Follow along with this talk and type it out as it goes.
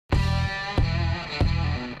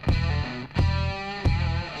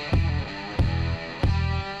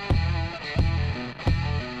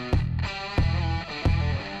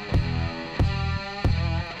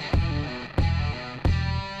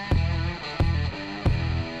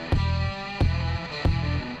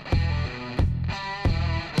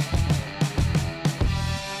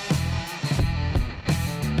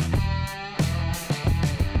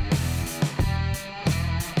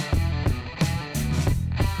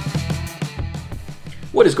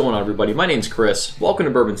What is going on, everybody? My name's Chris. Welcome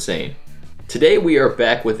to Bourbinsane. Today we are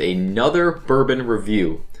back with another bourbon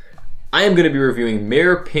review. I am going to be reviewing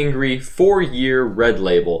Mayor Pingree 4-year red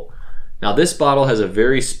label. Now this bottle has a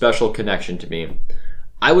very special connection to me.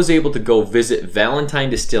 I was able to go visit Valentine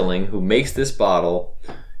Distilling, who makes this bottle,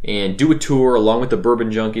 and do a tour along with the Bourbon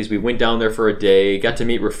Junkies. We went down there for a day, got to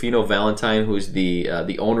meet Rufino Valentine, who's the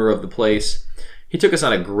owner of the place. He took us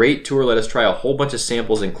on a great tour, let us try a whole bunch of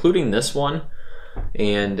samples, including this one.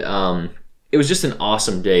 And it was just an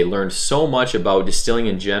awesome day. Learned so much about distilling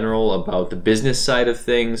in general, about the business side of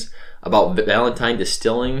things, about Valentine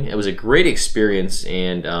Distilling. It was a great experience,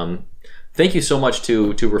 and thank you so much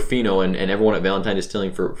to Rufino and everyone at Valentine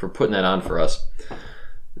Distilling for putting that on for us.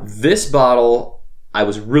 This bottle I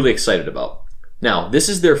was really excited about. Now, this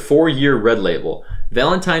is their 4-year red label.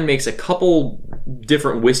 Valentine makes a couple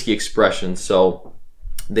different whiskey expressions. So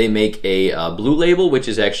they make a blue label, which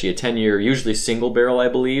is actually a 10-year, usually single barrel, I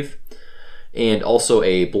believe, and also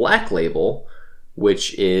a black label,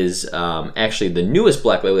 which is actually the newest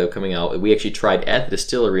black label coming out. We actually tried at the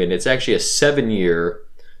distillery, and it's actually a 7-year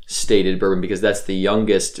stated bourbon because that's the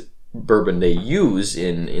youngest bourbon they use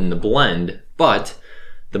in the blend, but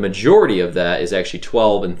the majority of that is actually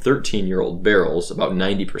 12 and 13-year-old barrels, about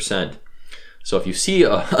 90%. So if you see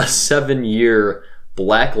a 7-year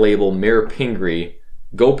black label Mayor Pingree,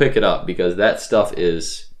 go pick it up because that stuff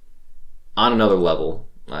is on another level.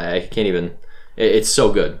 I can't even, it's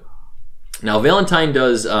so good. Now Valentine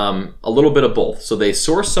does a little bit of both. So they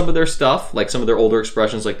source some of their stuff, like some of their older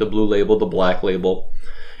expressions like the blue label, the black label,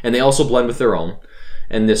 and they also blend with their own.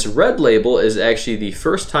 And this red label is actually the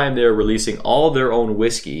first time they're releasing all their own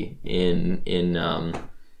whiskey in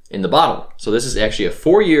the bottle. So this is actually a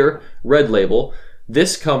 4-year red label.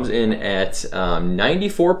 This comes in at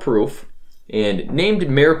 94 proof and named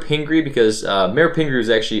Mayor Pingree because Mayor Pingree is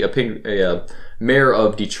actually a mayor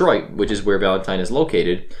of Detroit, which is where Valentine is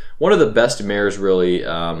located. One of the best mayors really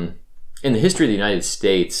in the history of the United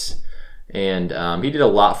States. And he did a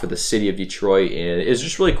lot for the city of Detroit, and it's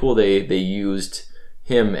just really cool they used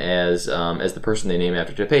him as the person they name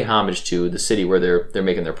after to pay homage to the city where they're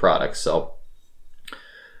making their products. So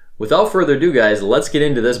without further ado, guys, let's get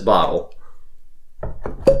into this bottle.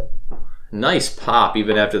 Nice pop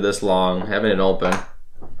even after this long, having it open.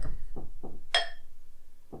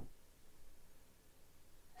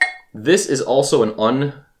 This is also a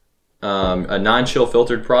non-chill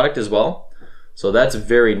filtered product as well. So that's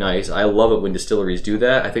very nice. I love it when distilleries do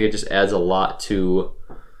that. I think it just adds a lot to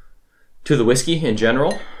the whiskey in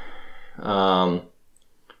general. So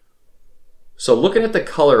looking at the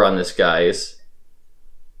color on this, guys,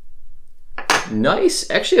 nice.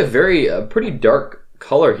 Actually, a pretty dark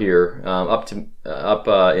color here, up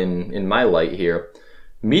in my light here.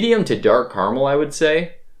 Medium to dark caramel, I would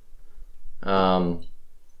say.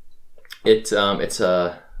 It's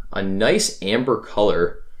a nice amber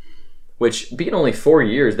color. Which, being only 4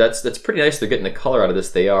 years, that's pretty nice. They're getting the color out of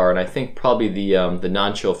this. They are, and I think probably the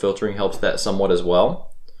non-chill filtering helps that somewhat as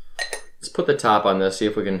well. Let's put the top on this, see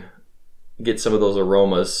if we can get some of those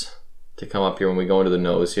aromas to come up here when we go into the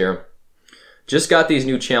nose here. Just got these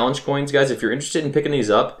new challenge coins, guys. If you're interested in picking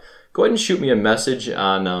these up, go ahead and shoot me a message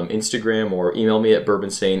on Instagram or email me at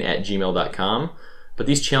bourbinsane@gmail.com. But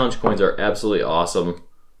these challenge coins are absolutely awesome.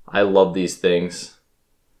 I love these things.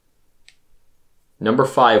 Number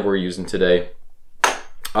 5 we're using today.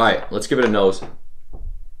 All right, let's give it a nose.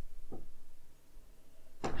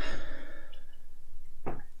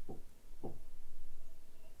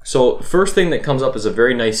 So first thing that comes up is a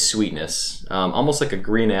very nice sweetness, almost like a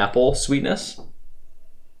green apple sweetness.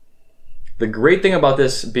 The great thing about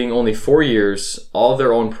this being only 4 years, all of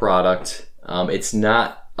their own product, it's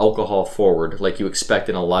not alcohol forward like you expect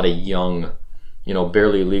in a lot of young,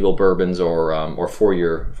 barely legal bourbons or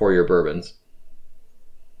 4-year bourbons.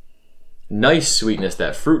 Nice sweetness.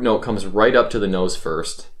 That fruit note comes right up to the nose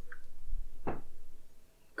first.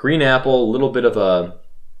 Green apple, a little bit of a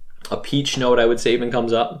peach note, I would say, even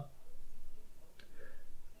comes up.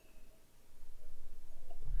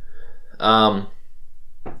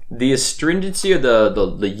 The astringency or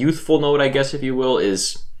the youthful note, I guess, if you will,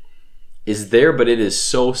 is there, but it is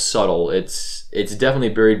so subtle. It's definitely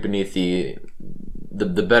buried beneath the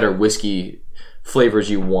better whiskey flavors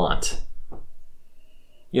you want.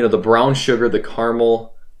 The brown sugar, the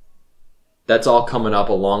caramel, that's all coming up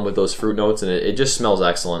along with those fruit notes, and it just smells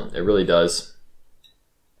excellent. It really does.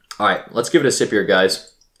 All right, let's give it a sip here,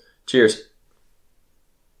 guys. Cheers.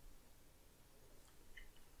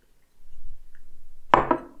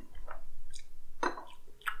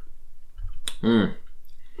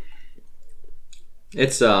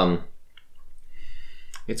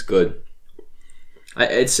 It's good.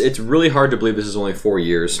 It's really hard to believe this is only 4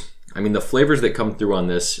 years. I mean, the flavors that come through on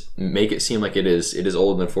this make it seem like it is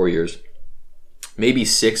older than 4 years. Maybe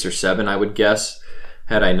 6 or 7, I would guess,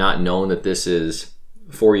 had I not known that this is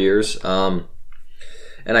 4 years.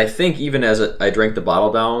 And I think even as I drank the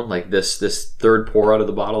bottle down, like this third pour out of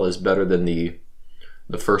the bottle is better than the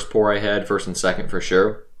first pour I had, first and second for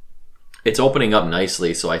sure. It's opening up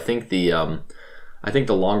nicely, so I think the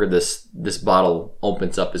longer this bottle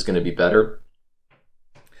opens up is going to be better.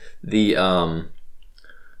 The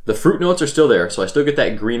fruit notes are still there, so I still get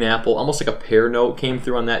that green apple, almost like a pear note came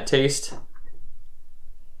through on that taste.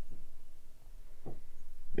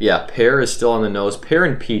 Yeah, pear is still on the nose. Pear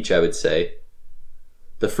and peach, I would say.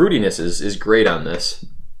 The fruitiness is great on this.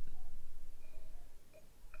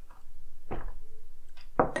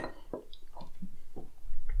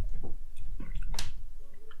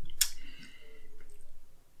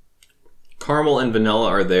 Caramel and vanilla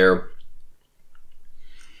are there.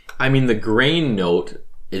 I mean, the grain note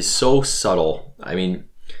is so subtle. I mean,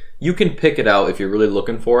 you can pick it out if you're really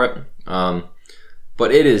looking for it.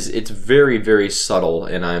 But it's very, very subtle,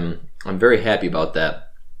 and I'm very happy about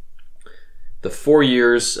that. The 4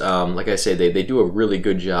 years, like I say, they do a really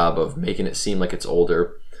good job of making it seem like it's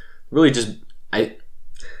older. Really, just I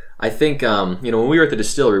think you know, when we were at the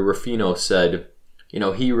distillery, Ruffino said, you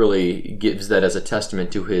know, he really gives that as a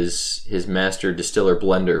testament to his master distiller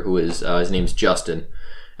blender, who is his name's Justin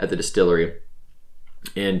at the distillery,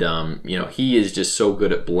 and you know, he is just so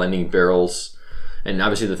good at blending barrels. And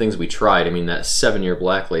obviously the things we tried, I mean, that 7-year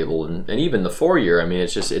black label and even the 4-year, I mean,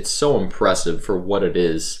 it's so impressive for what it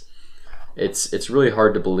is. It's really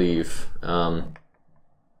hard to believe. I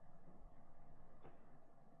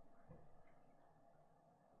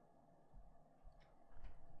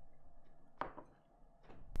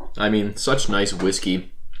mean, such nice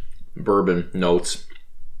whiskey, bourbon notes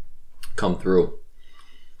come through.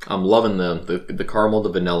 I'm loving the caramel, the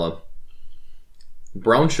vanilla.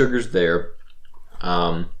 Brown sugar's there.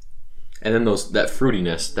 And then that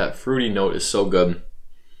fruitiness, that fruity note is so good.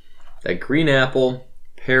 That green apple,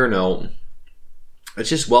 pear note, it's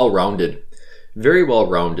just well-rounded, very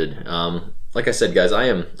well-rounded. Like I said, guys,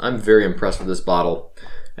 I'm very impressed with this bottle,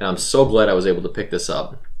 and I'm so glad I was able to pick this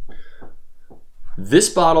up. This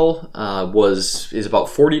bottle is about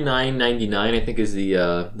 $49.99, I think, is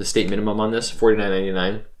the state minimum on this,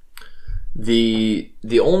 $49.99.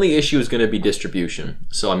 The only issue is going to be distribution.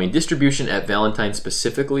 So I mean, distribution at Valentine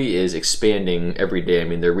specifically is expanding every day. I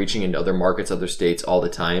mean, they're reaching into other markets, other states all the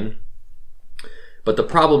time. But the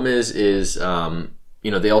problem is you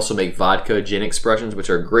know, they also make vodka gin expressions, which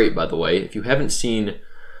are great, by the way. If you haven't seen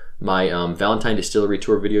my Valentine Distillery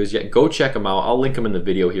tour videos yet, go check them out. I'll link them in the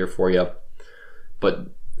video here for you. But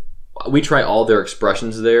we try all their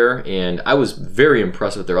expressions there, and I was very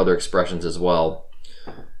impressed with their other expressions as well.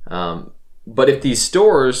 But if these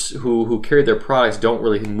stores who carry their products don't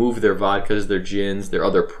really move their vodkas, their gins, their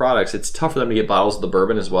other products, it's tough for them to get bottles of the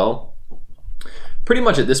bourbon as well. Pretty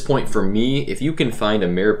much at this point for me, if you can find a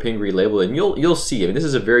Mayor Pingree label, and you'll see, I mean, this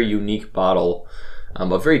is a very unique bottle,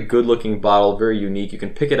 a very good looking bottle, very unique. You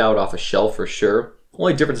can pick it out off a shelf for sure.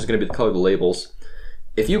 Only difference is going to be the color of the labels.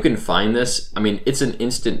 If you can find this, I mean, it's an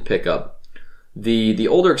instant pickup. The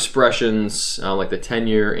older expressions, like the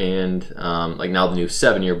 10-year and like now the new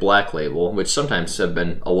 7-year black label, which sometimes have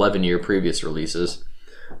been 11-year previous releases,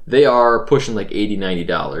 they are pushing like $80,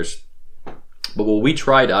 $90. But what we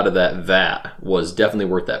tried out of that vat was definitely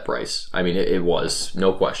worth that price. I mean, it was,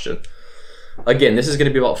 no question. Again, this is going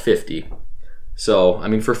to be about $50. So, I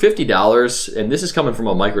mean, for $50, and this is coming from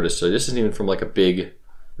a micro distillery, this isn't even from like a big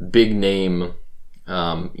name,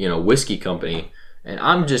 you know, whiskey company. And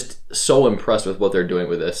I'm just so impressed with what they're doing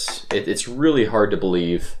with this. It's really hard to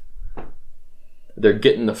believe they're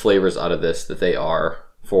getting the flavors out of this that they are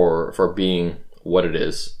for being what it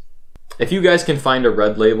is. If you guys can find a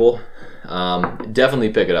red label,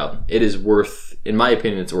 definitely pick it up. It is worth, in my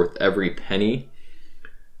opinion, it's worth every penny.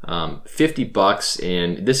 $50,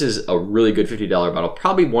 and this is a really good $50 bottle.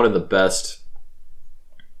 Probably one of the best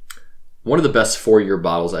 4-year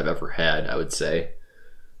bottles I've ever had, I would say.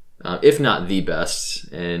 If not the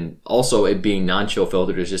best. And also, it being non-chill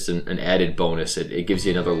filtered is just an added bonus. It gives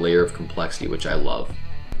you another layer of complexity, which I love.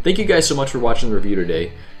 Thank you guys so much for watching the review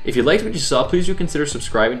today. If you liked what you saw, please do consider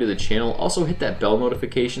subscribing to the channel. Also hit that bell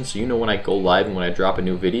notification so you know when I go live and when I drop a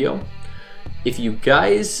new video. If you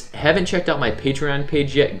guys haven't checked out my Patreon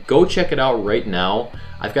page yet, go check it out right now.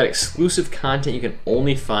 I've got exclusive content you can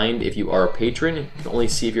only find if you are a patron. You can only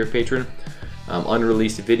see if you're a patron.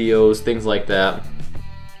 Unreleased videos, things like that.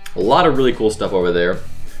 A lot of really cool stuff over there.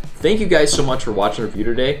 Thank you guys so much for watching the review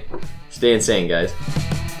today. Stay insane, guys.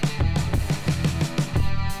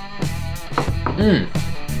 Mmm.